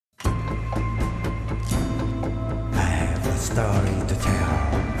story to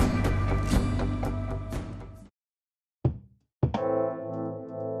tell.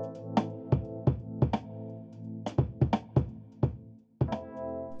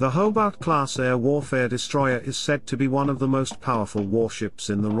 The Hobart-class air warfare destroyer is said to be one of the most powerful warships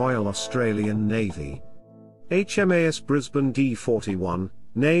in the Royal Australian Navy. HMAS Brisbane D41,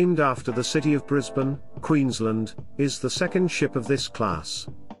 named after the city of Brisbane, Queensland, is the second ship of this class.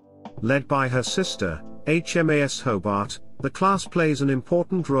 Led by her sister, HMAS Hobart, the class plays an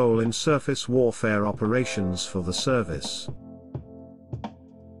important role in surface warfare operations for the service.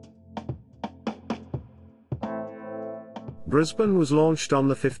 Brisbane was launched on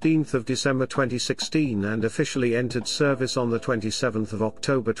the 15th of December 2016 and officially entered service on the 27th of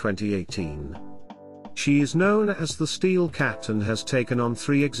October 2018. She is known as the Steel Cat and has taken on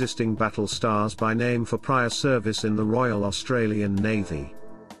 3 existing battle stars by name for prior service in the Royal Australian Navy.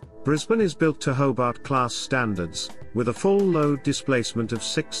 Brisbane is built to Hobart-class standards, with a full load displacement of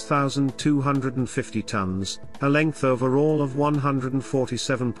 6,250 tons, a length overall of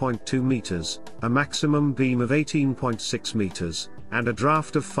 147.2 meters, a maximum beam of 18.6 meters, and a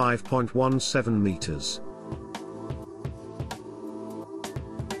draught of 5.17 meters.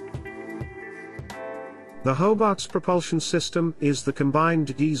 The Hobart's propulsion system is the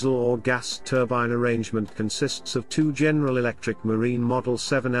combined diesel or gas turbine arrangement consists of 2 General Electric Marine Model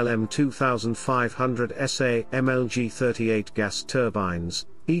 7LM 2500 SA MLG38 gas turbines,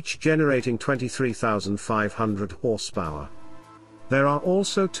 each generating 23,500 horsepower. There are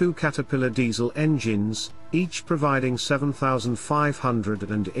also 2 Caterpillar diesel engines, each providing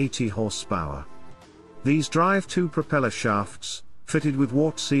 7,580 horsepower. These drive 2 propeller shafts, fitted with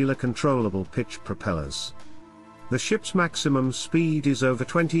Wärtsilä controllable pitch propellers. The ship's maximum speed is over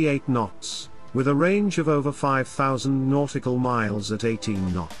 28 knots, with a range of over 5,000 nautical miles at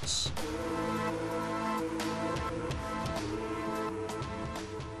 18 knots.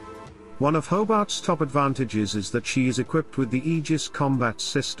 One of Hobart's top advantages is that she is equipped with the Aegis combat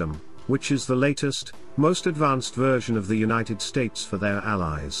system, which is the latest, most advanced version of the United States for their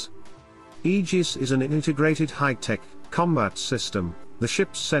allies. Aegis is an integrated high-tech combat system. The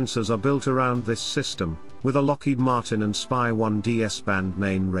ship's sensors are built around this system, with a Lockheed Martin and Spy-1D S-band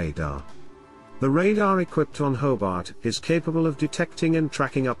main radar. The radar equipped on Hobart is capable of detecting and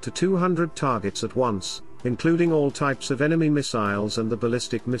tracking up to 200 targets at once, including all types of enemy missiles and the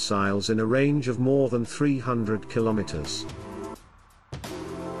ballistic missiles in a range of more than 300 kilometers.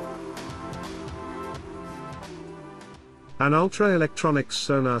 An ultra-electronics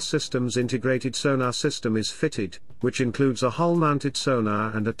sonar systems integrated sonar system is fitted, which includes a hull-mounted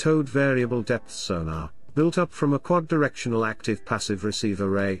sonar and a towed variable depth sonar, built up from a quad-directional active-passive receive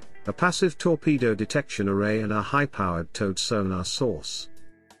array, a passive torpedo detection array and a high-powered towed sonar source.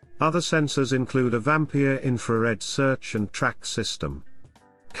 Other sensors include a Vampire infrared search and track system.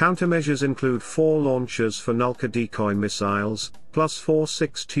 Countermeasures include 4 launchers for Nulka decoy missiles, plus 4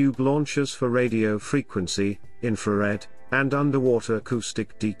 6-tube launchers for radio frequency, infrared, and underwater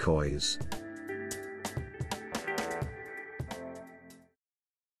acoustic decoys.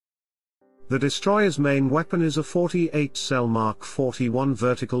 The destroyer's main weapon is a 48-cell Mark 41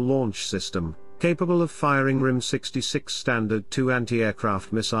 vertical launch system, capable of firing RIM 66 Standard 2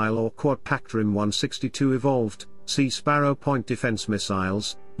 anti-aircraft missile or quad-packed RIM 162 evolved, Sea Sparrow point defense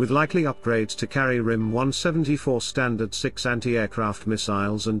missiles, with likely upgrades to carry RIM 174 Standard 6 anti-aircraft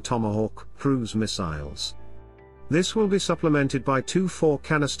missiles and Tomahawk cruise missiles. This will be supplemented by 2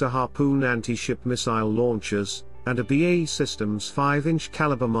 4-canister Harpoon anti-ship missile launchers, and a BAE Systems 5-inch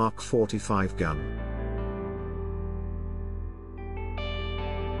caliber Mark 45 gun.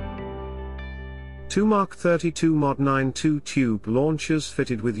 Two Mark 32 Mod 9 2-tube launchers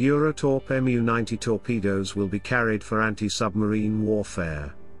fitted with Euratorp Mu-90 torpedoes will be carried for anti-submarine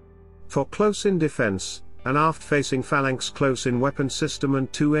warfare. For close-in defense, an aft-facing phalanx close-in weapon system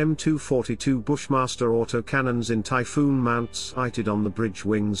and 2 M242 Bushmaster autocannons in Typhoon mounts sighted on the bridge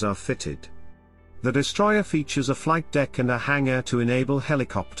wings are fitted. The destroyer features a flight deck and a hangar to enable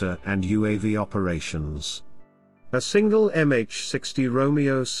helicopter and UAV operations. A single MH-60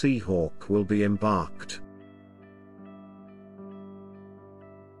 Romeo Seahawk will be embarked.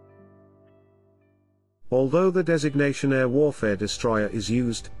 Although the designation air warfare destroyer is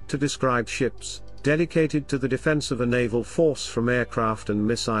used to describe ships dedicated to the defense of a naval force from aircraft and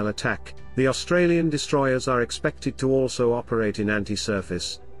missile attack, the Australian destroyers are expected to also operate in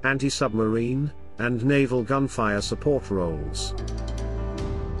anti-surface, anti-submarine, and naval gunfire support roles.